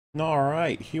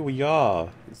Alright, here we are.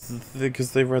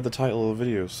 Because they read the title of the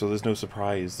video, so there's no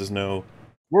surprise. There's no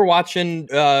We're watching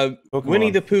Pokemon.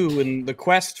 Winnie the Pooh and the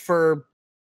quest for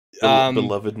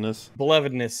belovedness.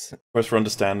 belovedness. Quest for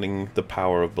understanding the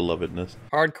power of belovedness.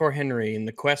 Hardcore Henry and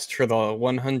the quest for the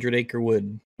 100-acre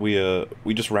wood.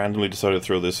 We just randomly decided to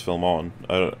throw this film on.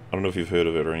 I don't know if you've heard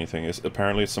of it or anything.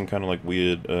 Apparently it's some kind of like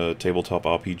weird tabletop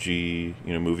RPG,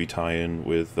 movie tie-in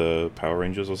with Power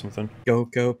Rangers or something.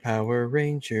 Go Power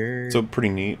Ranger. So pretty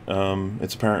neat.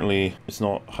 It's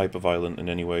not hyper-violent in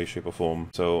any way, shape, or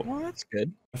form. So well, that's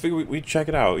good. I figure we'd check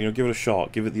it out. Give it a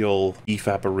shot. Give it the old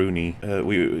EFAP-a-rooney.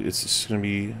 It's just gonna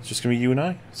be you and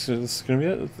I. It's gonna be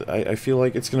it. I feel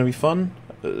like it's gonna be fun.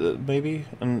 Maybe,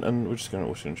 and we're just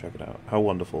gonna check it out. How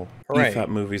wonderful! Right. EFAP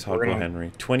movies, Hardcore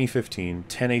Henry, 2015,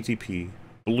 1080p,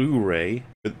 Blu-ray.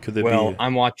 Could there be? Well,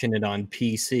 I'm watching it on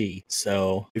PC,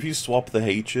 so if you swap the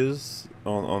H's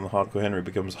on the Hardcore Henry, it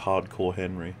becomes Hardcore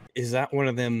Henry. Is that one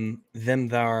of them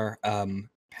that are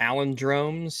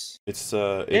palindromes? It's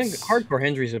Hardcore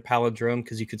Henry's a palindrome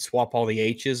because you could swap all the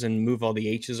H's and move all the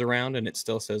H's around, and it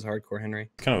still says Hardcore Henry.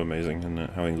 It's kind of amazing, isn't it?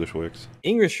 How English works.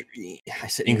 I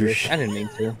said English. I didn't mean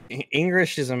to.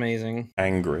 English is amazing.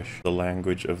 Angrish, the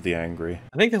language of the angry.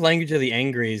 I think the language of the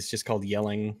angry is just called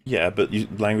yelling. Yeah, but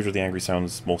language of the angry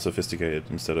sounds more sophisticated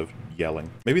instead of yelling.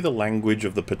 Maybe the language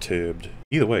of the perturbed.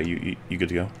 Either way, you good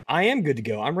to go? I am good to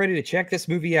go. I'm ready to check this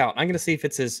movie out. I'm gonna see if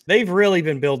it's they've really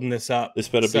been building this up. This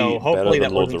better so be hopefully better than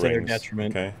that Lord of wasn't the to their Rings.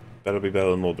 detriment. Okay, better be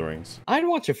better than Lord of the Rings. I'd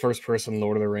watch a first-person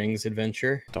Lord of the Rings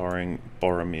adventure. Starring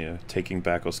Boromir taking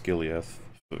back Osgiliath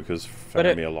because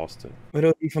Faramir lost it. But it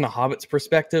would be from the Hobbit's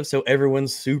perspective, so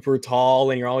everyone's super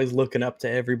tall and you're always looking up to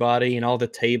everybody, and all the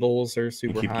tables are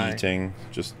super high. Keep eating,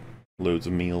 just loads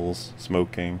of meals,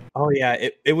 smoking. Oh yeah,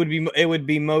 it would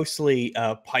be mostly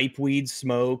pipe weed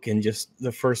smoke and just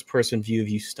the first person view of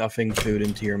you stuffing food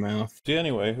into your mouth. See,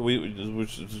 anyway,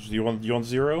 you want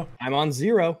 0? I'm on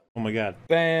 0. Oh my god!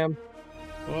 Bam!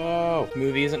 Whoa!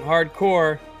 Movie isn't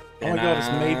hardcore. Oh my god! It's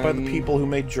made by the people who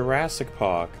made Jurassic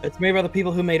Park. It's made by the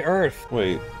people who made Earth.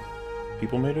 Wait.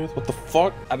 People made Earth? What the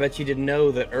fuck? I bet you didn't know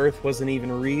that Earth wasn't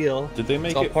even real. Did they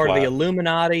make it's all it part flat? of the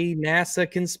Illuminati NASA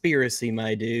conspiracy,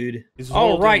 my dude.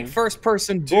 Oh, right,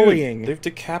 first-person bullying. They've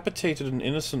decapitated an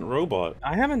innocent robot.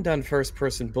 I haven't done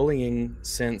first-person bullying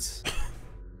since...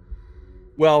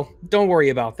 Well, don't worry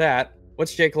about that.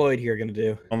 What's Jake Lloyd here gonna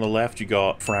do? On the left, you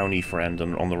got Frowny Friend,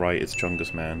 and on the right, it's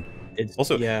Chungus Man.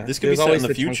 Also, yeah, this could be set in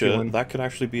the future. That could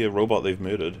actually be a robot they've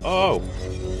murdered. Oh!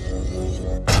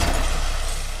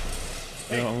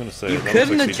 I'm gonna say you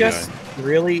couldn't have just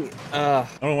really. I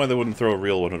don't know why they wouldn't throw a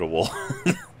real one at a wall.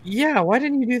 Yeah, why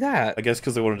didn't you do that? I guess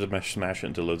because they wanted to smash it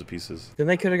into loads of pieces. Then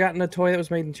they could have gotten a toy that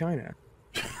was made in China.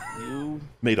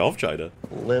 Made of China.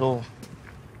 Little.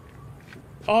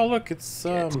 Oh look, it's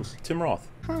Tim Roth.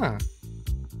 Huh.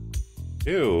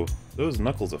 Ew, those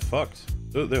knuckles are fucked.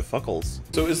 They're fuckles.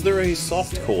 So is there a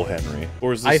softcore Henry,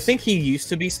 or is this? I think he used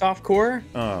to be softcore.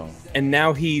 Oh. And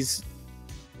now he's.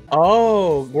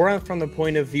 Oh, we're from the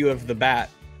point of view of the bat,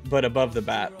 but above the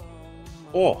bat.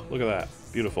 Oh, look at that.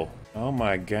 Beautiful. Oh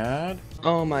my god.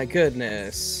 Oh my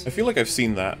goodness. I feel like I've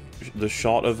seen that. The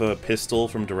shot of a pistol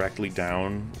from directly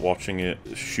down, watching it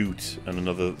shoot, and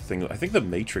another thing. I think the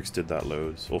Matrix did that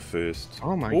loads, or first.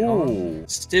 Oh my god.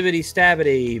 Stibbity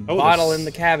stabbity, bottle in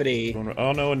the cavity.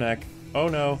 Oh no, a neck. Oh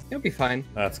no. He'll be fine.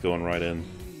 That's going right in.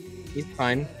 He's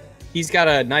fine. He's got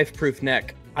a knife-proof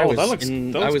neck. Oh, that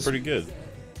looks pretty good.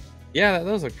 Yeah,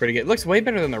 those look pretty good. It looks way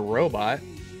better than the robot.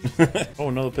 Oh,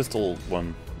 another pistol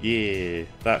one. Yeah,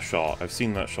 that shot. I've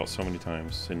seen that shot so many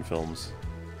times in films.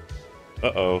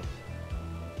 Uh-oh.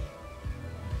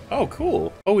 Oh,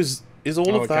 cool. Oh, is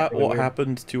all of that what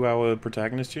happened to our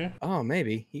protagonist here? Oh,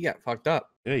 maybe. He got fucked up.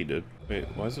 Yeah, he did. Wait,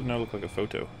 why does it now look like a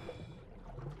photo?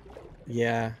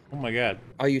 Yeah. Oh my god.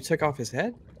 Oh, you took off his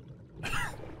head?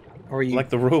 Or you like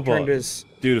the robot. his...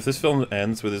 Dude, if this film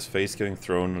ends with his face getting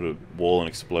thrown at a wall and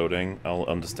exploding, I'll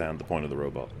understand the point of the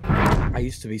robot. I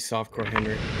used to be softcore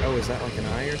Henry. Oh, is that like an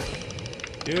eye or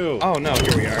something? Ew. Oh no,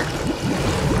 here we are.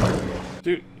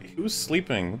 Dude, who's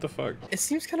sleeping? What the fuck? It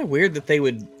seems kind of weird that they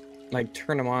would, like,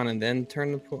 turn him on and then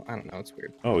turn the pool. I don't know, it's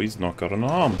weird. Oh, he's not got an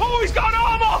arm. Oh, he's got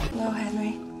armor! Hello,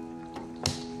 Henry.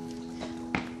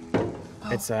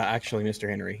 It's actually Mr.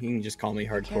 Henry. You can just call me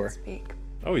hardcore.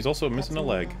 Oh, he's also missing a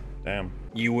leg. Damn.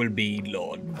 You will be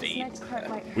Lord V.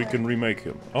 We can remake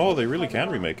him. Oh, they really can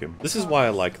remake him. This is why I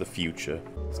like the future.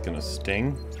 It's gonna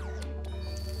sting.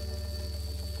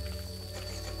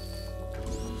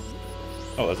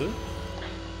 Oh, that's it?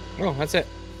 Oh, that's it.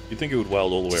 You'd think it would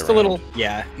weld all the way around. Just a little.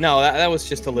 Yeah. No, that was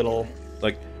just a little.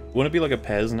 Like, wouldn't it be like a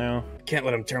Pez now? Can't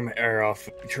let him turn my air off.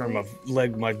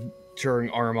 turn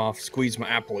arm off, squeeze my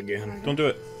apple again. Don't do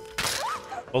it.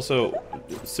 Also,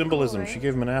 symbolism. She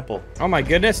gave him an apple. Oh my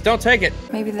goodness! Don't take it.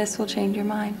 Maybe this will change your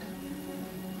mind.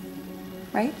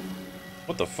 Right?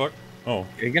 What the fuck? Oh.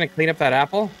 Are you gonna clean up that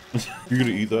apple? You're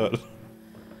gonna eat that?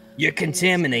 You're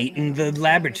contaminating the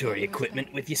laboratory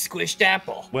equipment with your squished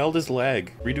apple. Weld his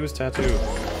leg. Redo his tattoo.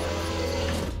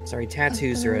 Sorry,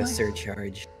 tattoos are a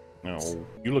surcharge. No.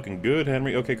 You looking good,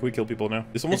 Henry. Okay, can we kill people now?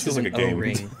 This almost feels like a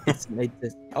game.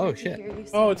 Oh, shit.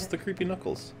 Oh, it's the creepy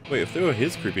Knuckles. Wait, if they were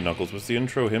his creepy Knuckles, was the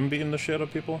intro him beating the shit out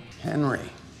of people? Henry.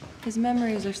 His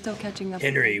memories are still catching up.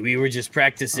 Henry, we were just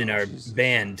practicing our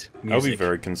band music. I would be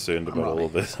very concerned about all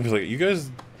of this. I'd be like, you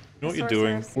guys know what you're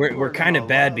doing? We're kind of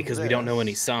bad because we don't know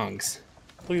any songs.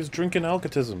 Please, drinking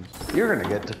alcotism. You're gonna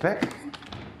get to pick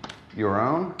your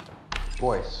own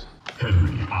voice.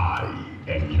 Henry, I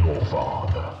am your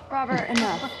father. Robert,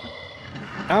 enough.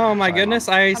 Oh my goodness,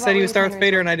 I said he was Darth Henry's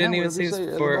Vader and I didn't Yeah, even what see did his we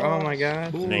say? for. Oh my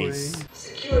god. Nice. Is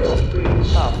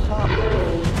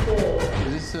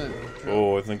this a...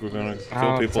 Oh, I think we're gonna kill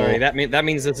Oh, people. sorry. That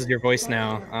means this is your voice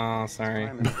now. Oh, sorry.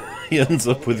 He ends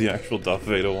up with the actual Darth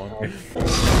Vader one.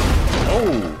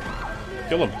 Oh!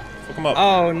 Kill him. Fuck him up.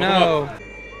 Oh Fuck him no. up.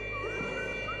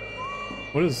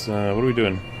 What are we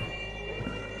doing?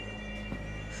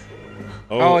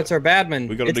 Oh, it's our Badman.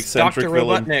 We got an It's eccentric Dr.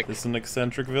 villain. Robotnik. It's an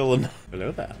eccentric villain.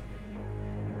 Hello there.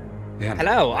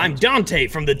 Hello, I'm Dante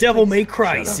from the Devil May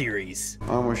Cry series.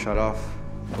 Arm was shut off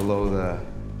below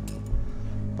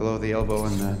the elbow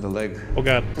and the leg. Oh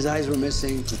god. His eyes were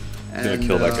missing. I'm gonna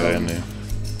kill that guy in there.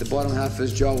 The bottom half of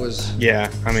his jaw was Yeah,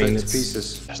 I mean, shred to it's...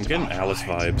 pieces. I'm getting Alice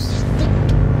vibes.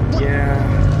 Yeah.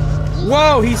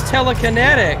 Whoa, he's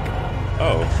telekinetic.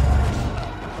 Oh.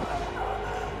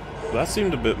 That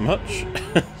seemed a bit much.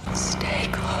 Stay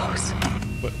close.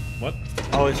 What?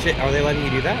 Oh shit, are they letting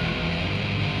you do that?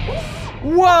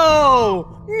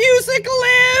 Whoa! Music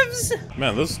lives!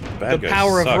 Man, those The bad guys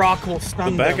power suck. of rock will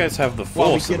stun The bad them. guys have the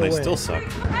while we force and get they away. still suck.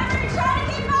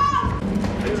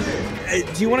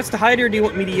 Do you want us to hide or do you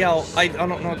want me to yell? I don't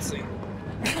know what to say.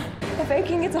 If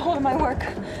Aching gets a hold of my work,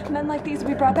 men like these will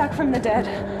be brought back from the dead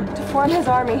to form his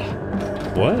army.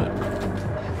 What?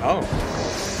 Oh.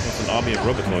 It's an army of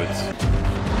robotoids.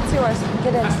 It's yours.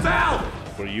 Get in.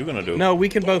 What are you gonna do? No, we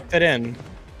can both fit in.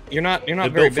 You're not They're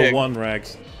very built big. for one,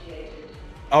 Rags.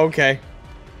 Okay.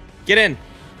 Get in.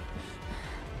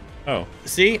 Oh.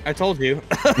 See? I told you.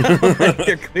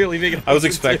 They're clearly big enough. I was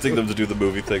expecting them to do the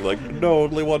movie thing, like, no,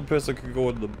 only one person can go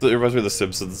in them. It reminds me of the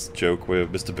Simpsons joke where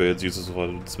Mr. Burns uses one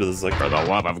and Smithers like, For the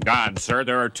love of God, sir,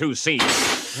 there are 2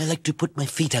 seats. I like to put my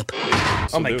feet up.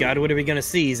 Oh my god, what are we gonna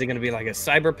see? Is it gonna be like a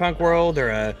cyberpunk world or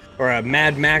a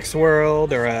Mad Max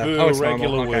world or a Ooh, it's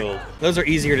regular normal. Okay. world. Those are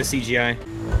easier to CGI.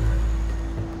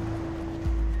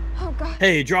 Oh God.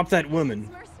 Hey, drop that woman.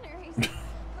 Mercenaries.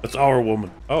 that's our woman.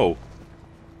 Oh.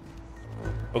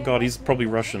 Oh god, he's probably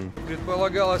Russian. Oh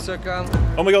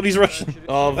my god, he's Russian.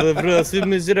 Oh, he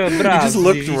just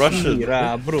looked Russian.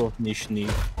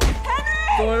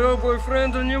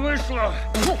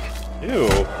 Ew.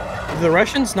 Do the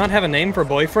Russians not have a name for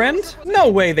boyfriend? No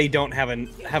way they don't have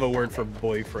a word for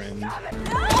boyfriend.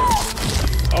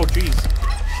 Oh jeez.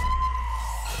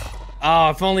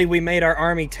 Oh, if only we made our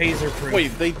army taser proof.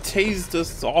 Wait, they tased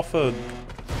us off a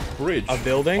bridge. A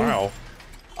building? Wow.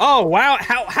 Oh wow,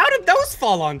 how did those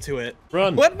fall onto it?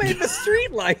 Run. What made the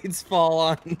street lights fall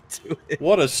onto it?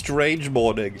 What a strange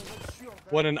morning.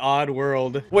 What an odd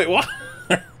world. Wait, what?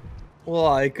 Well,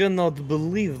 I cannot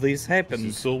believe this This happened.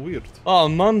 is so weird. Oh,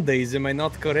 Mondays, am I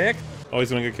not correct? Oh, he's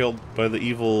gonna get killed by the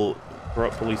evil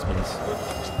corrupt policemen.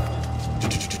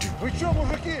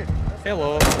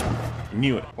 Hello.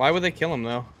 Knew it. Why would they kill him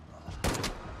though?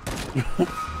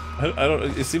 I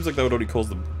don't. It seems like that would only cause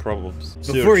them problems.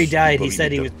 Before he died, he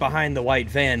said he was behind the white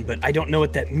van, but I don't know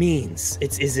what that means.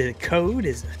 Is it a code?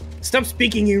 Stop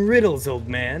speaking in riddles, old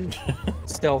man.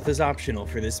 Stealth is optional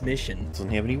for this mission. Doesn't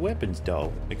have any weapons,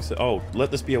 doll. Oh, let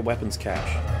this be a weapons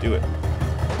cache. Do it.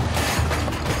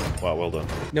 Wow, well done.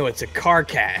 No, it's a car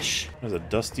cache. There's a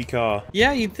dusty car.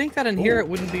 Yeah, you'd think that in here it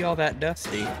wouldn't be all that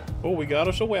dusty. Oh, we got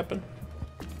us a weapon.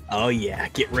 Oh yeah,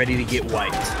 get ready to get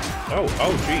wiped. Oh,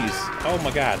 jeez. Oh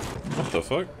my god. What the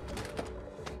fuck?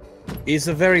 It's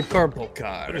a very purple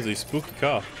car. That is a spooky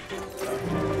car.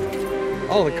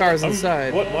 All the cars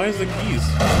inside. What? Why is the keys?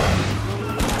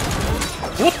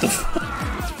 What the fuck?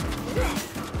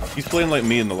 He's playing like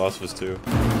me in The Last of Us 2.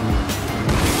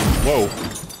 Whoa.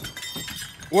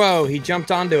 Whoa, he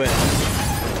jumped onto it.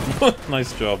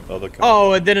 Nice job, other car.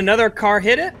 Oh, and then another car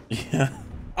hit it? Yeah.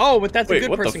 Oh, but that's Wait, a good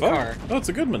what person the fuck? car. Oh, it's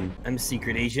a good one. I'm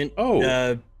secret agent.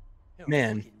 Oh.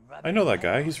 Man. I know that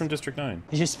guy. He's from District 9.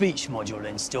 Is your speech module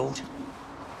installed?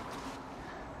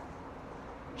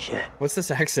 Shit. What's this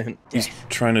accent? He's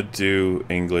trying to do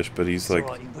English, but he's like,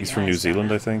 he's from New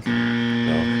Zealand, I think.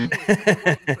 No.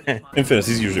 In fairness,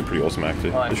 he's usually a pretty awesome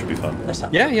actor. This should be fun.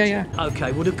 Yeah.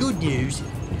 Okay, well the good news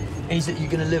is that you're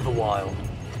going to live a while.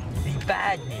 The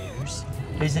bad news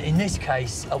is that in this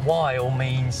case, a while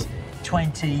means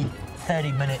 20,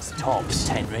 30 minutes tops,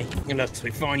 Henry. Unless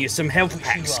we find you some health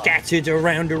packs scattered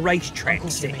around a racetrack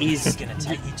that is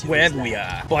wherever we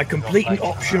are. By completing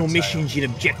optional missions and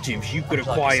objectives, you could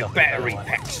acquire battery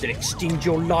packs that extend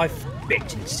your life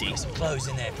expectancy. Clothes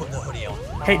in there, put the hoodie on.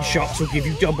 Headshots will give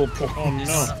you double points.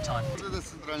 Oh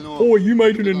no. Oh, you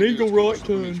made an illegal right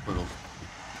turn.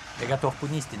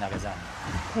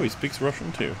 Oh, he speaks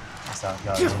Russian too. That's how it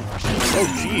goes. Oh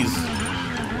jeez.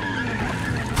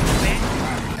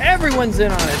 Everyone's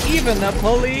in on it, even the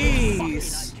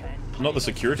police. Not the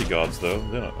security guards though.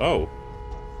 They're not. Oh.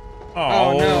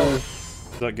 Oh no.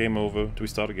 Is that game over? Do we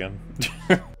start again?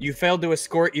 You failed to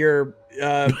escort your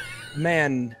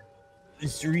man.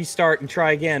 Just restart and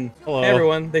try again. Hello. Hey,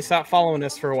 everyone, they stopped following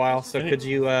us for a while, so could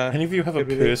you Any of you have a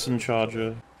person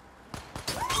charger?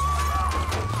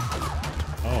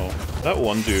 Oh, that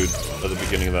one dude at the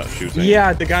beginning of that shooting.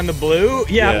 Yeah, the guy in the blue?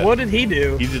 Yeah, what did he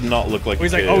do? He did not look like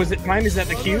He's a like, kid. oh, is it time? Is that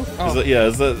the cue? Oh. Is that, yeah,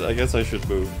 is that, I guess I should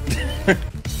move.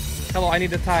 Hello, I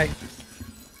need a tie.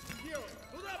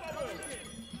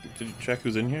 Did you check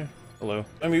who's in here? Hello?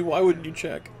 I mean, why wouldn't you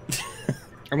check?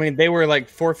 I mean, they were like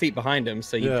 4 feet behind him,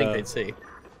 so you'd think Yeah. they'd see.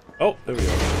 Oh, there we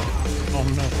go. Oh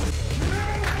no.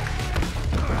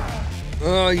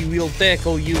 Oh, we'll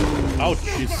tackle you. Oh,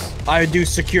 jeez. I do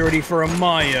security for a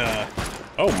Maya.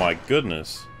 Oh my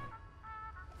goodness.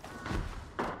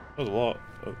 That was a lot.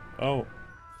 Oh.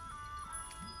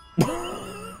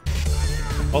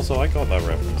 Also, I got that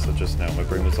reference just now. My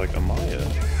brain was like, Amaya.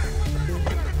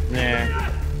 Nah.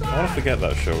 I want to forget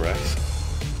that show, Rex.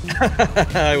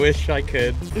 I wish I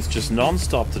could. It's just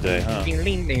non-stop today, huh? I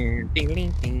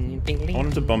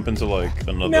wanted to bump into like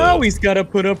another... Now he's got to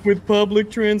put up with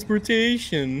public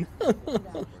transportation.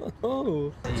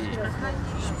 Oh.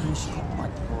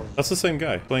 That's the same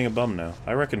guy, playing a bum now.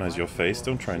 I recognize your face,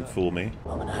 don't try and fool me.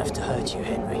 I'm gonna have to hurt you,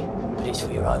 Henry, but it's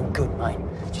for your own good, mate.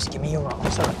 Just give me your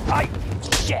arm. Sorry. Hey,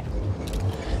 shit.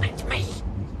 It's me.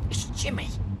 It's Jimmy.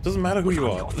 Doesn't matter who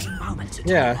you are.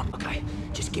 Yeah. Okay,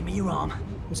 just give me your arm.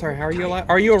 I'm sorry, how are you alive?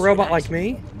 Are you a robot like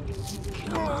me?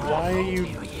 Why are you...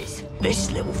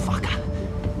 This little fucker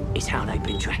is how they've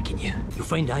been tracking you. Your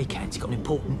friend Akan's got an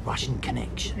important Russian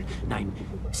connection named...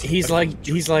 He's like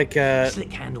Slick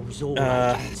handles all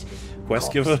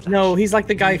Quest giver? No, he's like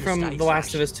the guy from The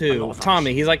Last of Us 2.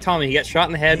 Tommy. He's like Tommy. He got shot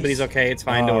in the head, but he's okay. It's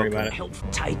fine. Don't worry about it. Help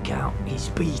take out his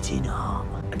beating heart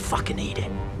and fucking eat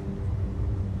it.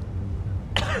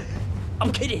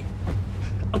 I'm kidding.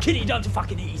 I'm kidding. You don't have to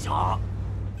fucking eat his heart.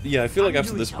 Yeah, I feel like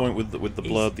after this point with the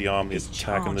blood, the arm, the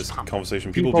attack, and this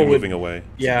conversation, people would be moving away.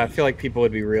 Yeah, I feel like people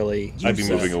would be really... I'd be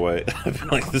moving away. I feel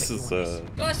like this is, He's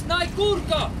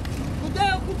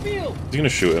gonna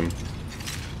shoot him.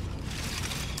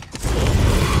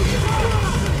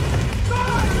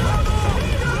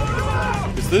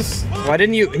 Is this... Why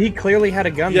didn't you... He clearly had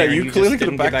a gun Yeah, there. you clearly could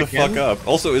have back backed the fuck up.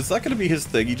 Also, is that gonna be his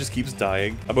thing? He just keeps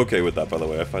dying? I'm okay with that, by the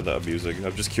way. I find that amusing.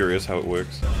 I'm just curious how it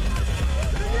works.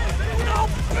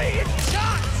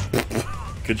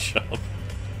 Good job.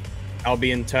 I'll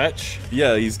be in touch.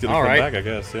 Yeah, he's gonna come right. back, I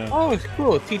guess, yeah. Oh, it's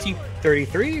cool.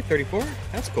 TT-33, 34?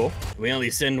 That's cool. We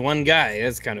only send one guy.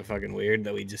 That's kind of fucking weird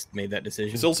that we just made that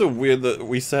decision. It's also weird that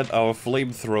we sent our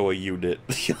flamethrower unit.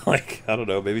 Like, I don't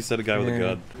know, maybe send a guy with a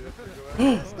gun.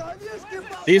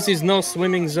 This is no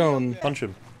swimming zone. Punch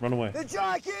him. Run away.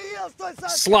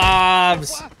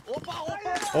 Slavs!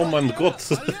 Oh my god.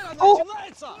 Oh.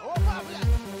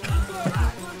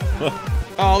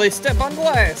 Oh, they step on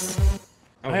glass.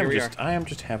 Oh, I am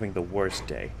just having the worst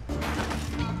day.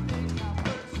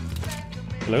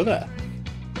 Hello there.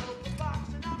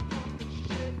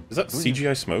 Is that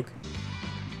CGI smoke?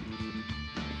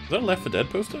 Is that a Left 4 Dead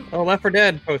poster? Oh, Left 4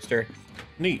 Dead poster.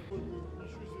 Neat.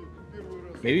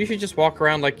 Maybe you should just walk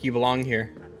around like you belong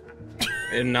here.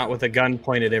 And not with a gun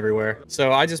pointed everywhere.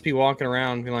 So I just be walking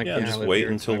around being like, Yeah, and just wait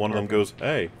until one of them goes,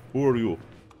 hey, who are you?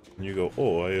 And you go,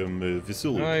 oh, I am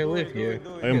Vasily. I live here.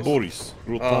 I am Boris.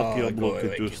 Rotakia go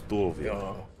away, Blokadustovia.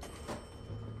 Oh.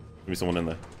 Give me someone in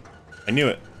there. I knew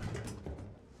it.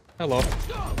 Hello.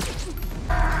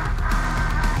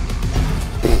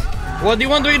 What do you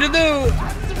want me to do?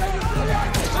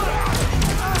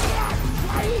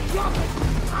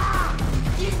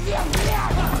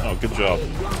 Oh, good job.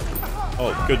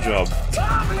 Oh, good job.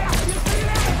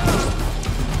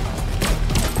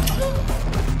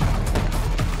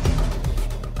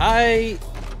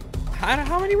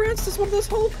 How many rounds does one of those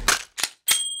hold?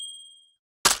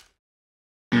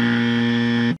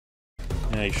 Yeah,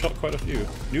 he shot quite a few.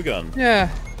 New gun. Yeah.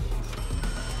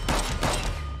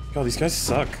 God, these guys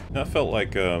suck. That felt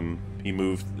like, he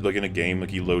moved, like in a game, like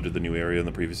he loaded the new area and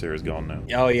the previous area is gone now.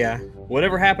 Oh yeah.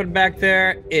 Whatever happened back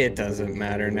there, it doesn't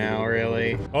matter now,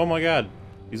 really. Oh my god.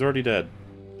 He's already dead.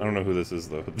 I don't know who this is,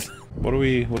 though. What do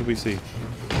we see?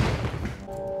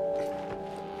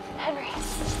 Henry,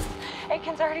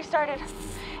 Aiken's already started.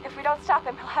 If we don't stop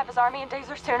him, he'll have his army in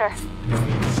Dazer sooner.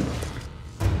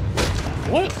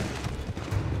 What?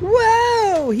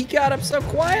 Whoa! He got up so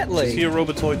quietly. Is he a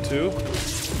Robotoid too?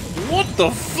 What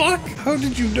the fuck? How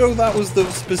did you know that was the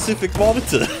specific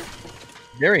monitor?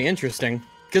 Very interesting.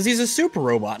 Because he's a super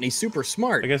robot and he's super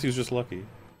smart. I guess he was just lucky.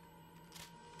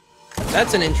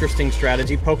 That's an interesting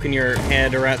strategy, poking your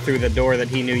head right through the door that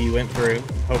he knew you went through,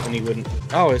 hoping he wouldn't.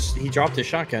 Oh, he dropped his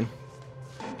shotgun.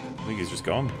 I think he's just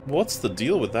gone. What's the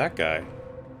deal with that guy?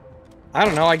 I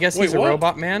don't know, I guess he's a what?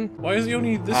 robot man. Why is he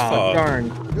only this far?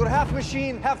 Darn. You're half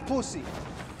machine, half pussy.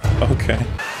 Okay.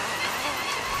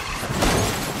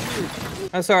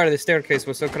 I'm sorry, the staircase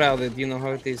was so crowded. You know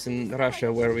how it is in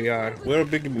Russia where we are. Where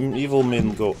big evil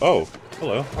men go? Oh,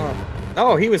 hello.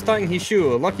 Oh, he was tying his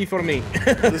shoe. Lucky for me.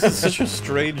 This is such a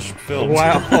strange film.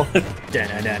 Wow. Die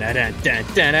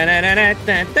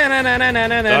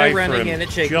Running for and him.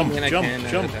 it shaking Jump, and I jump, can.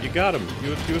 jump. You got him.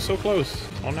 You were so close.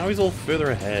 Oh, now he's all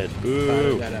further ahead.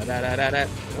 Boo.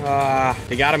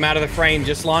 They got him out of the frame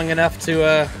just long enough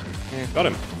to, Got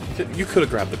him. You could have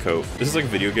grabbed the cove. This is like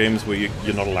video games where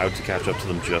you're not allowed to catch up to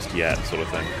them just yet, sort of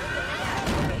thing.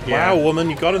 Yeah. Wow, woman,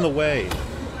 you got in the way.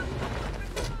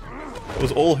 It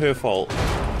was all her fault.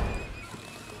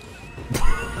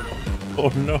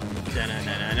 Oh no.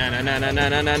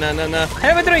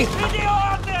 Have a drink!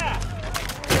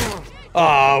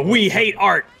 We hate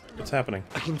art! What's happening?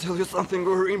 I can tell you something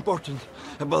very important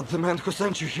about the man who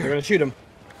sent you We're here. gonna shoot him.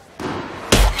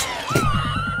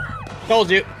 Told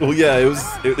you. Well, yeah, it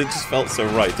just felt so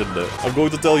right, didn't it? I'm going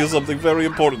to tell you something very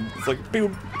important. It's like,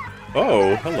 boom.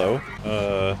 Oh, hello.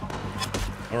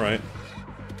 Alright.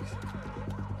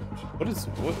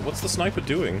 What's the sniper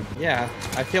doing? Yeah,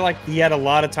 I feel like he had a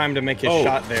lot of time to make his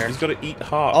shot there. He's got to eat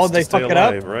hearts Oh, they to stay fuck it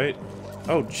up? alive, right?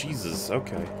 Oh, Jesus,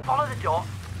 okay. Follow the door,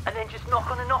 and then just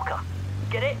knock on the knocker.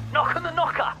 Get it? Knock on the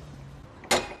knocker!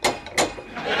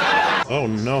 Oh,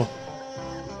 no.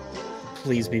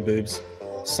 Please be boobs.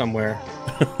 Somewhere.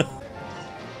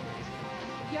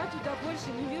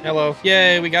 Hello.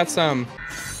 Yay, we got some.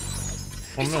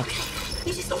 Oh, no.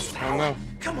 Oh no.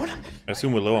 Come on! I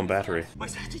assume we're low on battery.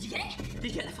 Did you get it? Did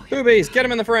you get the fucking... Boobies, get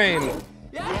him in the frame!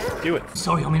 Do it.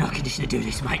 Sorry, I'm in no condition to do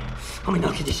this, mate. I'm in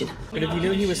no condition. But if you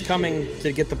knew he was coming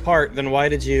to get the part, then why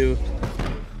did you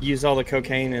use all the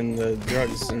cocaine and the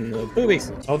drugs and the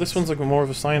boobies? Oh, this one's like more of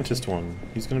a scientist one.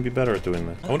 He's gonna be better at doing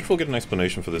that. I wonder if we'll get an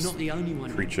explanation for this Not the only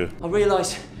one. creature. I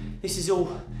realise this is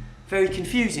all very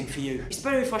confusing for you. It's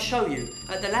better if I show you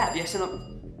at the lab, yes, and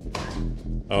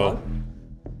Oh.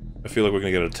 I feel like we're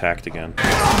gonna get attacked again.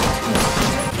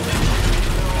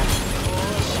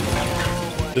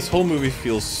 This whole movie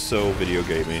feels so video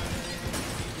gamey.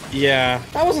 Yeah,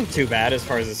 that wasn't too bad as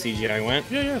far as the CGI went.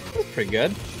 Yeah. That was pretty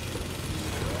good.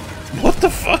 What the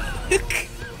fuck?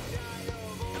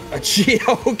 Gee,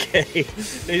 okay.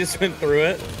 They just went through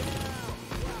it.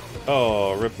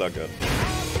 Oh, rip that gun.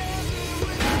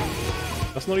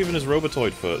 That's not even his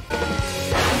Robotoid foot.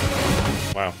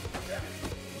 Wow.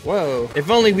 Whoa. If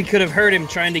only we could have heard him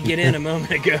trying to get in a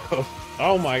moment ago.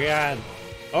 Oh my god.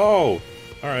 Oh!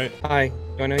 Alright. Hi.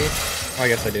 Do I know you? Oh, I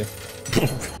guess I do.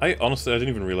 I honestly, I didn't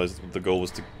even realize the goal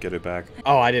was to get it back.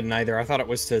 Oh, I didn't either. I thought it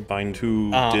was to... Find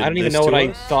who did I don't even this know what to I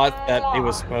us. thought that it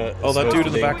was Oh, that dude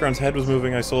in the background's head was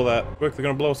moving. I saw that. Quick, they're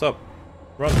gonna blow us up.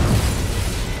 Run.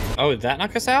 Oh, did that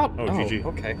knock us out? Oh, GG.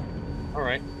 Okay.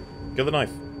 Alright. Get the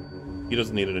knife. He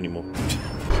doesn't need it anymore.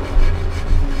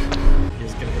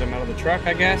 He's gonna get him out of the truck,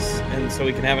 I guess, and so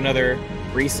we can have another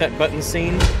reset button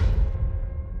scene.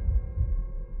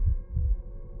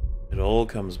 It all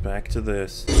comes back to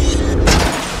this.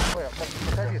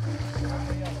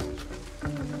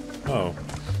 Oh.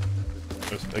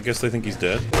 I guess they think he's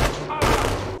dead.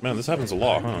 Man, this happens a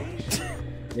lot, huh?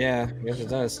 Yeah, I guess it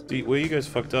does. See, where you guys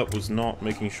fucked up was not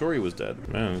making sure he was dead.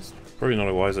 Man, it's probably not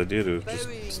a wise idea to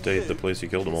just stay at the place you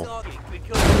killed them all.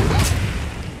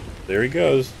 There he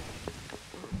goes.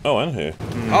 Oh, and here.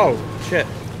 Oh, shit.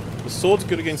 The sword's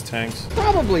good against tanks.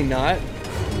 Probably not.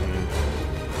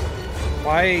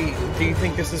 Why do you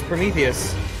think this is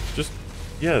Prometheus? Just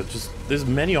Yeah, just there's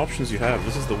many options you have.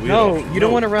 This is the weird No, option. you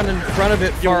don't want to run in front of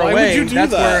it far why away. would you do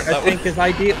That's that? where I think his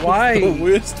idea. Why? The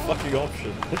worst fucking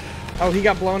option. Oh, he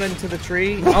got blown into the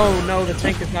tree. Oh no, the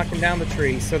tank is knocking down the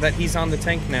tree, so that he's on the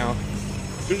tank now.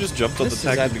 You just jumped on the This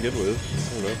tank is to begin with.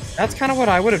 I don't know. That's kind of what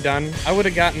I would have done. I would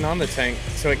have gotten on the tank,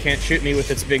 so it can't shoot me with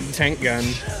its big tank gun.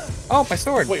 Oh, my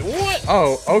sword. Wait, what?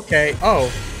 Oh, okay. Oh.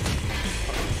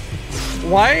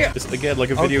 Why? It's again like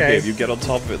a video game. You get on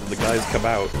top of it, and the guys come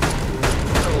out. You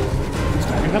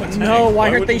have a tank. No, why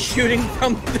aren't would they you- shooting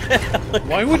from the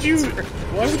Why would you?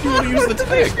 Why would you want to use the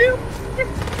tank?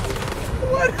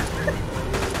 What?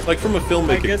 Like from a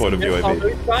filmmaking point of view, I mean.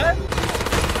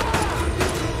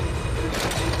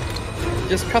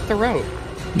 Just cut the rope.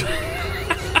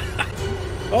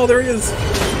 Oh, there he is.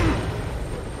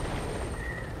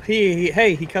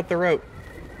 He cut the rope.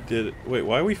 Wait,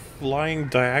 why are we flying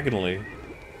diagonally?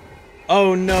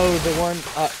 Oh no, the one.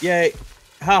 Yeah.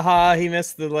 Haha, he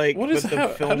missed the like. What is but the how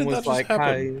film did was that just like,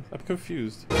 happen? I'm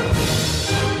confused.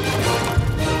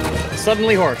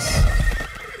 Suddenly horse.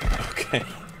 Okay.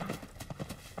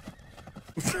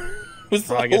 Was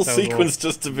the Well, I guess whole that was sequence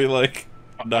just to be like,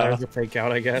 nah. There's a fake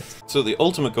out, I guess. So the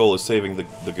ultimate goal is saving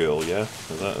the girl, yeah?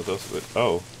 That's it.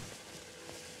 Oh.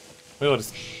 Wait,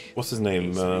 what's his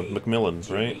name? Macmillan,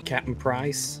 right? Captain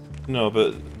Price. No,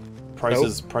 but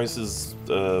Price's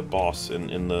boss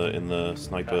in the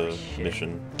sniper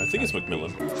mission. I think it's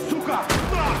Macmillan.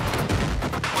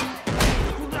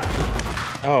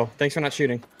 Oh, thanks for not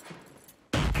shooting.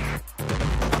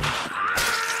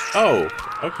 Oh,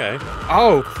 okay.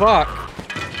 Oh, fuck.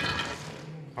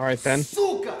 Alright then.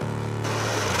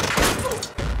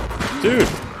 Dude.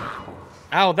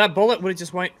 Ow, that bullet would have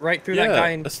just went right through that guy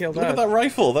and killed us. Look at that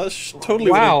rifle. That's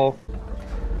totally. Wow.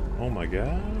 Oh my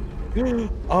god.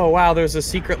 Oh wow, there's a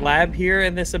secret lab here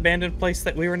in this abandoned place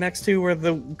that we were next to where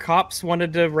the cops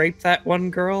wanted to rape that one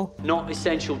girl. Not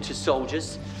essential to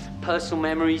soldiers. Personal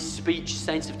memories, speech,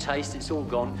 sense of taste, it's all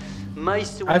gone. May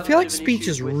still I have a feel bit like of an speech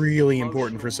issue is with really emotional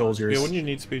important for soldiers. Yeah, when you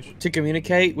need speech. To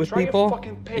communicate with people,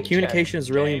 the communication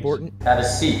is really important. Have a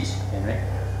seat, Henry.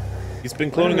 He's been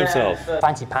cloning himself.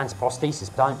 Fancy pants prosthesis,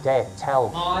 don't dare tell.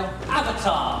 My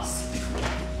avatars.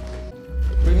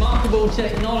 Remarkable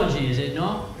technology, is it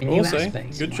not? I'll say,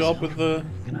 good job with the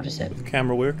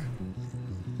camera work.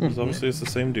 Because obviously it's the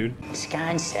same dude.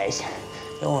 Scan says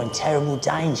you're in terrible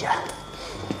danger.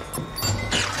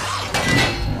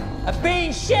 Of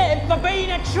being shit for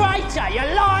being a traitor, you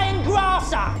lying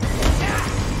grasser!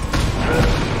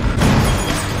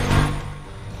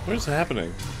 What is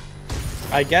happening?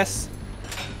 I guess.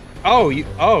 Oh,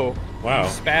 Wow. You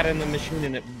spat in the machine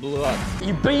and it blew up.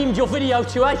 You beamed your video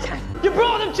to AK. You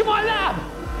brought them to my lab.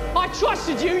 I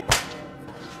trusted you.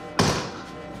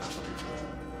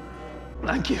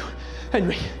 Thank you,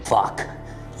 Henry. Fuck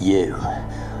you,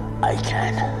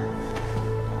 Aiken.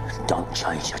 Don't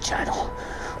change your channel.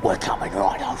 We're coming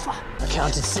right over. I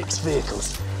counted 6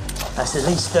 vehicles. That's at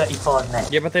least 35 men.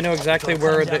 Yeah, but they know exactly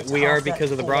where that we are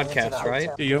because of the broadcast, right?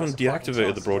 Yeah, you haven't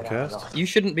deactivated the broadcast. You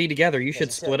shouldn't be together. You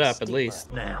should split up at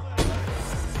least. Now.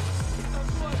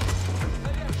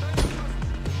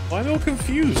 Why are they all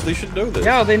confused? They should know this.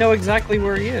 Yeah, they know exactly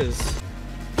where he is.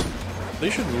 They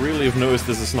should really have noticed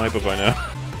there's a sniper by now.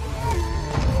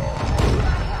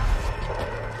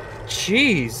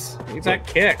 Jeez, look at that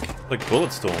kick. Like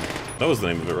Bulletstorm. That was the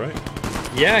name of it, right?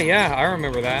 Yeah, I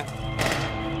remember that.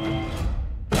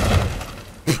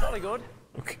 Good.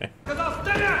 Okay.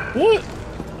 What?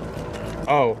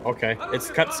 Oh, okay. It's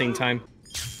cutscene time.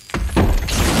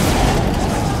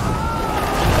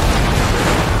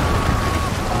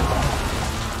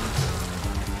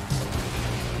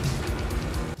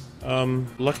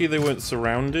 Lucky they weren't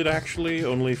surrounded, actually,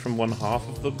 only from one half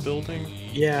of the building.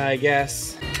 Yeah, I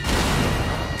guess.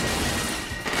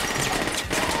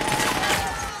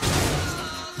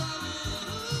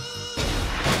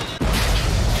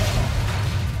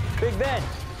 Big Ben.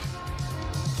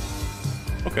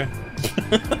 Okay.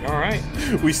 Alright.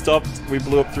 We stopped, we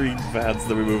blew up 3 vans,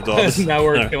 then we moved on. Now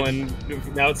we're going.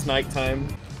 Now it's nighttime.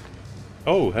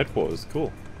 Oh, headquarters,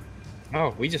 cool.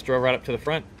 Oh, we just drove right up to the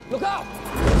front. Look out!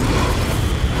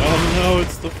 Oh no,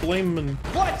 it's the flameman.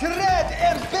 What's red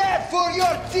and bad for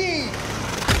your teeth?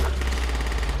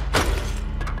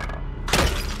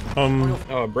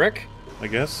 Oh, a brick? I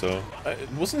guess so.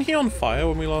 Wasn't he on fire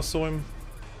when we last saw him?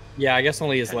 Yeah, I guess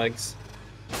only his legs.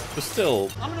 But still.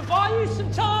 I'm gonna buy you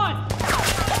some time.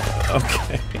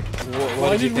 Okay. What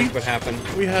did you think would happen?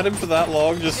 We had him for that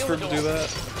long just for him to do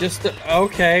that? Just,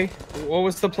 okay. What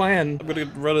was the plan? I'm gonna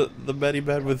run at the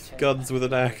medibed with guns with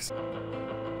an axe.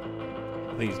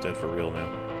 I think he's dead for real now.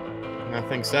 I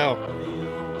think so.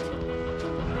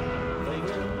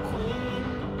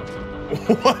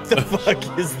 What the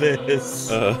fuck is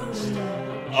this?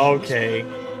 Okay.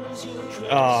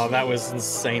 Oh, that was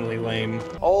insanely lame.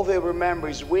 All they remember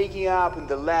is waking up in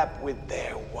the lab with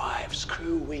their wives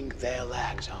screwing their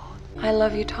legs on. I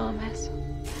love you, Thomas.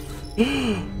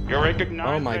 You recognize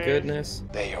Oh my goodness.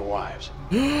 They're your wives.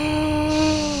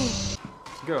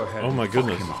 Go ahead. Oh my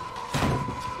goodness.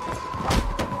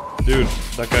 Dude,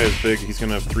 that guy is big. He's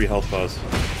gonna have 3 health bars.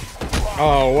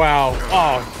 Oh wow.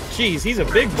 Oh, jeez, he's a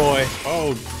big boy.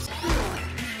 Oh.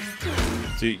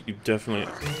 See, you definitely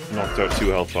knocked out 2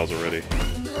 health bars already.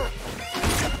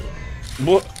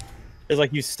 What? It's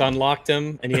like you stun locked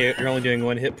him, and you're only doing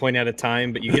 1 hit point at a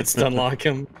time, but you get stun lock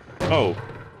him. Oh,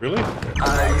 really?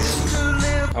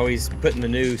 Oh, he's putting the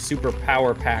new super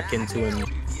power pack into him.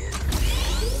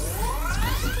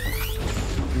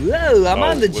 Whoa, I'm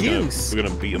on the juice. We're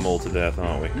gonna beat them all to death,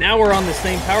 aren't we? Now we're on the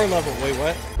same power level. Wait,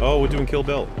 what? Oh, we're doing kill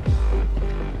belt.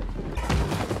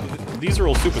 These are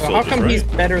all super So soldiers, how come right? he's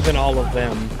better than all of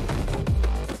them?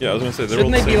 Yeah, I was gonna say they're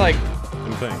Shouldn't all they the be same, like?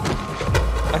 same thing.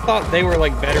 I thought they were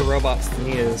like better robots than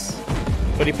he is,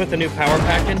 but he put the new power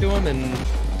pack into him, and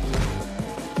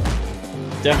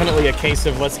definitely a case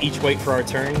of let's each wait for our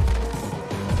turn.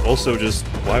 Also, just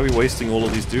why are we wasting all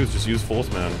of these dudes? Just use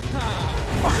Force Man.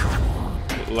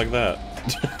 Like that.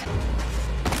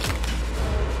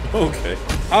 Okay.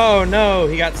 Oh no,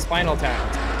 he got spinal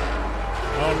tapped.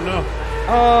 Oh no.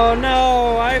 Oh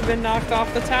no, I've been knocked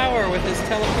off the tower with his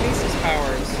telekinesis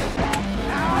powers.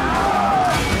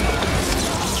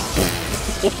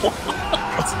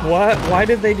 What? Why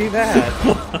did they do that?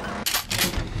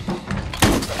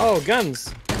 Oh,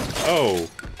 guns. Oh.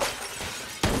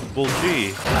 Well,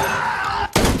 gee.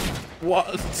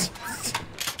 What?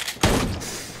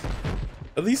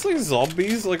 Are these like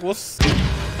zombies? Like, what's...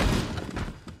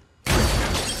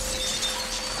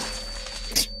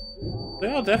 They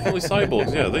are definitely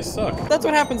cyborgs, yeah, they suck. That's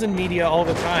what happens in media all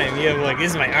the time. You have like,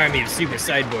 this is my army of super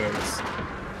cyborgs.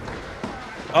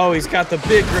 Oh, he's got the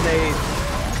big grenade.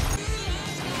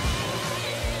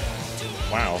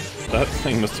 Wow, that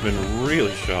thing must have been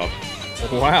really sharp.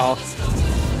 Wow.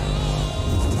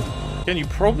 Again, you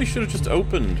probably should have just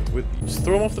opened with... Just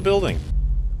throw him off the building.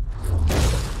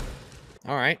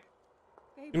 Alright.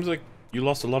 Seems like you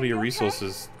lost a lot of your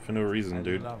resources for no reason,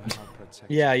 dude.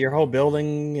 Yeah, your whole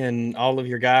building and all of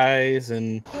your guys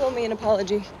and... You owe me an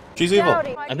apology. She's evil.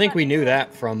 I think we knew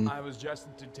that from... I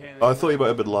thought you might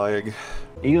have been lying.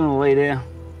 Are you gonna lay there,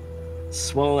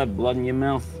 swallow that blood in your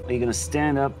mouth? Or are you gonna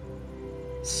stand up,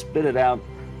 spit it out,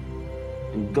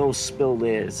 and go spill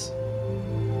theirs?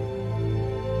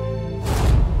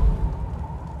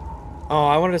 Oh,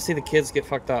 I wanted to see the kids get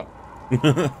fucked up.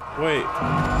 Wait.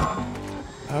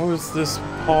 How is this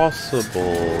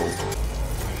possible?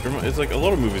 It's like a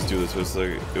lot of movies do this, where it's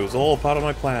like, it was all part of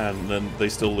my plan, and then they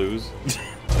still lose.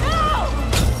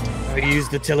 I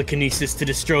used the telekinesis to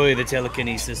destroy the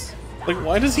telekinesis. Like,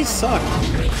 why does he suck?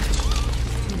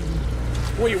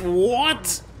 Wait,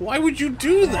 what? Why would you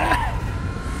do that?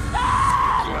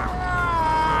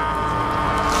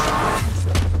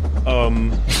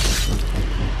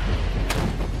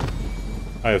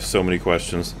 I have so many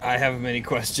questions. I have many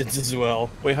questions as well.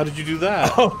 Wait, how did you do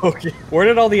that? Oh, okay. Where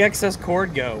did all the excess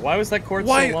cord go? Why was that cord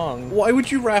so long? Why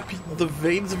would you wrap the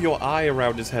veins of your eye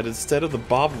around his head instead of the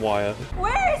barbed wire?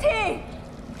 Where is he?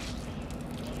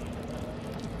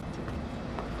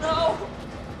 No.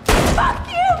 Fuck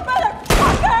you,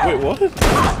 motherfucker! Wait, what?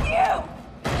 Fuck you!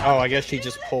 Oh, I guess she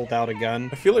just pulled out a gun.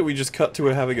 I feel like we just cut to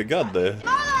her having a gun there.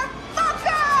 Motherfucker!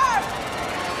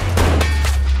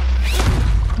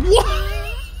 What?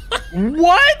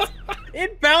 What?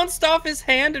 It bounced off his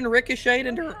hand and ricocheted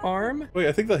into her arm? Wait,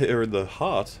 I think that hit her in the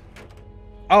heart.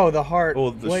 Oh, the heart.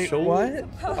 Oh, the Wait, shoulder?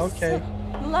 what? Okay.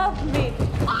 Love me.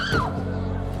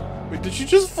 Wait, did she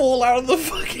just fall out of the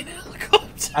fucking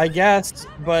helicopter? I guess,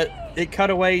 but it cut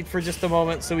away for just a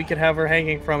moment so we could have her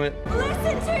hanging from it.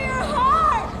 Listen to your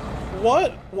heart!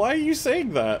 What? Why are you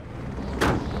saying that?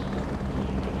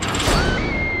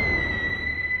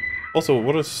 Also,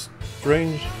 what a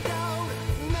strange...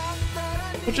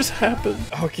 What just happened?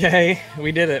 Okay,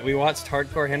 we did it. We watched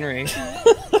Hardcore Henry.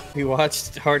 We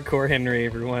watched Hardcore Henry,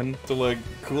 everyone. So, like,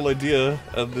 cool idea,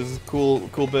 and there's cool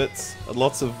bits, and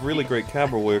lots of really great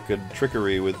camera work and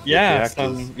trickery with the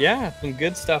actors. Some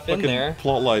good stuff in Fucking there.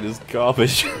 plotline is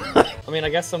garbage. I mean, I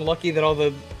guess I'm lucky that all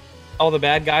all the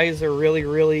bad guys are really,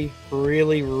 really,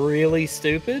 really, really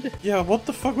stupid. Yeah, what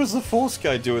the fuck was the Force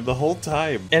guy doing the whole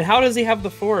time? And how does he have the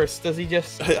Force? Does he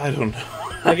just... I don't know.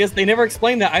 I guess they never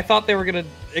explained that. I thought they were gonna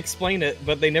explain it,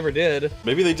 but they never did.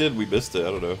 Maybe they did, we missed it, I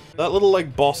don't know. That little,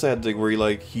 like, boss ending where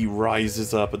he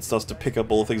rises up and starts to pick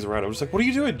up all the things around him. I'm just like, what are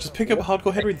you doing? Just pick up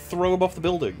Hardcore Henry and throw him off the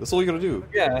building. That's all you gotta do.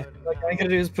 Yeah, like, all you gotta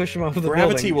do is push him off the building.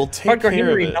 Gravity will take Hardcore care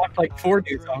Henry of it. knocked like 4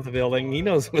 dudes off the building. He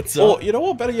knows what's Or, up. you know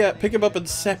what, better yet, pick him up and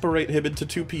separate him into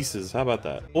 2 pieces. How about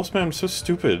that? Horseman's so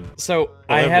stupid. So, Well,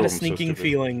 I had a everyone's so sneaking stupid.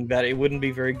 feeling that it wouldn't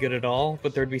be very good at all,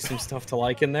 but there'd be some stuff to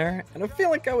like in there, and I feel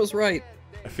like I was right.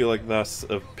 I feel like that's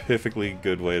a perfectly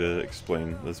good way to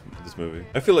explain this movie.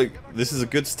 I feel like this is a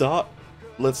good start.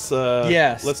 Let's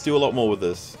let's do a lot more with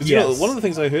this. 'Cause, you know, one of the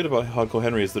things I heard about Hardcore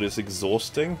Henry is that it's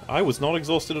exhausting. I was not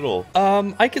exhausted at all.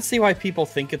 I could see why people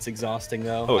think it's exhausting,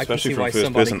 though. Oh, I can especially see from why first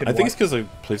somebody person. could I think it's watch- because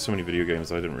I played so many video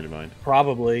games I didn't really mind.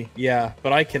 Probably, yeah.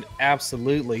 But I can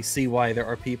absolutely see why there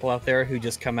are people out there who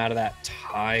just come out of that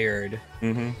tired.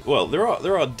 Well, there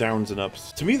are downs and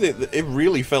ups. To me, it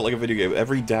really felt like a video game.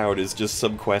 Every down is just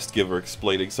some quest giver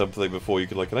explaining something before you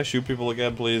could like, can I shoot people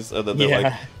again, please? And then they're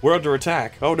like, we're under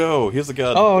attack. Oh no, here's a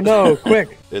gun. Oh no,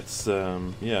 quick! It's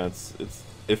yeah,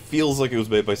 it feels like it was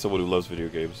made by someone who loves video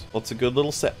games. Lots of good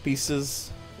little set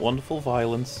pieces, wonderful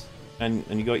violence, and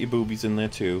you got your boobies in there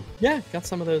too. Yeah, got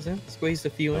some of those in. Squeezed a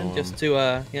few in just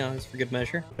to you know, just for good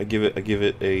measure. I give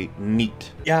it a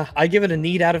neat. Yeah, I give it a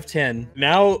neat out of 10.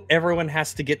 Now everyone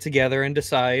has to get together and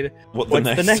decide what's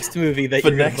the next movie that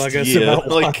you're gonna bug us about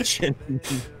watching.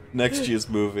 Next year's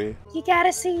movie. You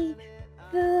gotta see.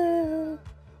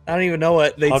 I don't even know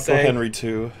what they say. Hardcore Henry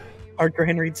 2. Hardcore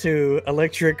Henry 2,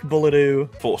 Electric Bulletoo.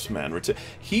 Force Man Return.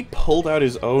 He pulled out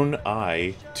his own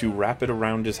eye to wrap it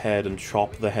around his head and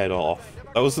chop the head off.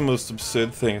 That was the most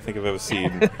absurd thing I think I've ever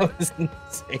seen. That was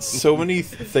insane. So many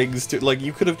things to like.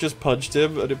 You could have just punched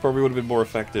him, and it probably would have been more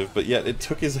effective. But yet, it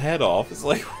took his head off. It's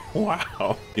like,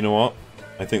 wow. You know what?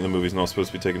 I think the movie's not supposed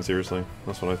to be taken seriously.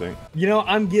 That's what I think. You know,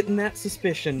 I'm getting that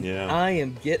suspicion. Yeah. I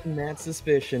am getting that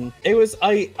suspicion. It was.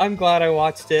 I'm glad I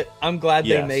watched it. I'm glad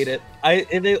they made it.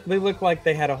 They look like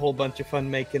they had a whole bunch of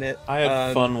fun making it. I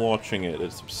had fun watching it.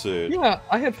 It's absurd. Yeah,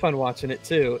 I had fun watching it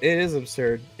too. It is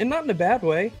absurd, and not in a bad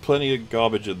way. Plenty of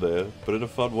garbage in there, but in a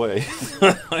fun way.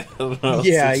 I don't know how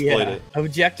to explain it.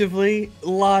 Objectively, a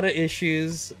lot of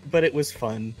issues, but it was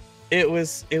fun. It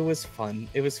was fun.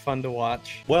 It was fun to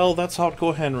watch. Well, that's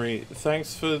Hardcore Henry.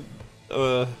 Thanks for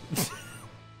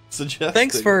suggesting.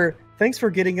 Thanks for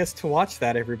getting us to watch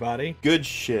that, everybody. Good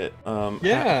shit.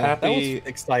 Yeah, that was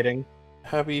exciting.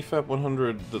 Happy EFAP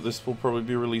 100 that this will probably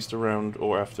be released around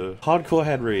or after. Hardcore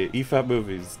Henry, EFAP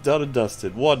movies, done and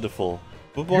dusted, wonderful.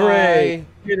 Bye-bye. Hooray!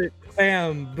 Get it.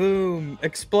 Bam, boom,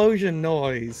 explosion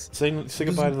noise. Say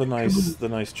goodbye to the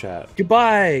nice chat.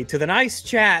 Goodbye to the nice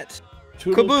chat.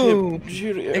 Kaboom!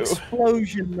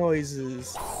 Explosion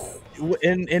noises.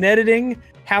 In editing,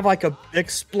 have like a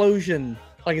explosion,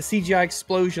 like a CGI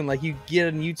explosion, like you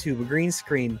get on YouTube, a green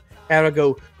screen. Have it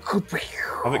go.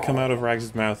 Have it come out of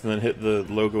Rags' mouth and then hit the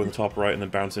logo in the top right and then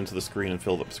bounce into the screen and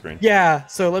fill up the screen. Yeah.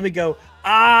 So let me go.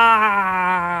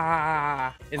 Ah!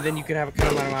 And then you can have it come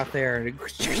out of my mouth there, and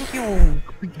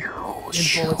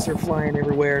bullets are flying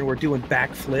everywhere, and we're doing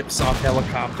backflips off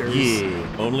helicopters.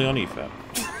 Yeah. Only on EFAP.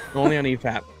 Only on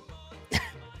EFAP.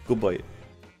 Goodbye.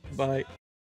 Bye.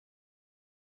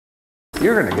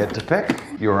 You're gonna get to pick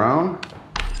your own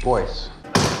voice.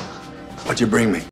 What'd you bring me?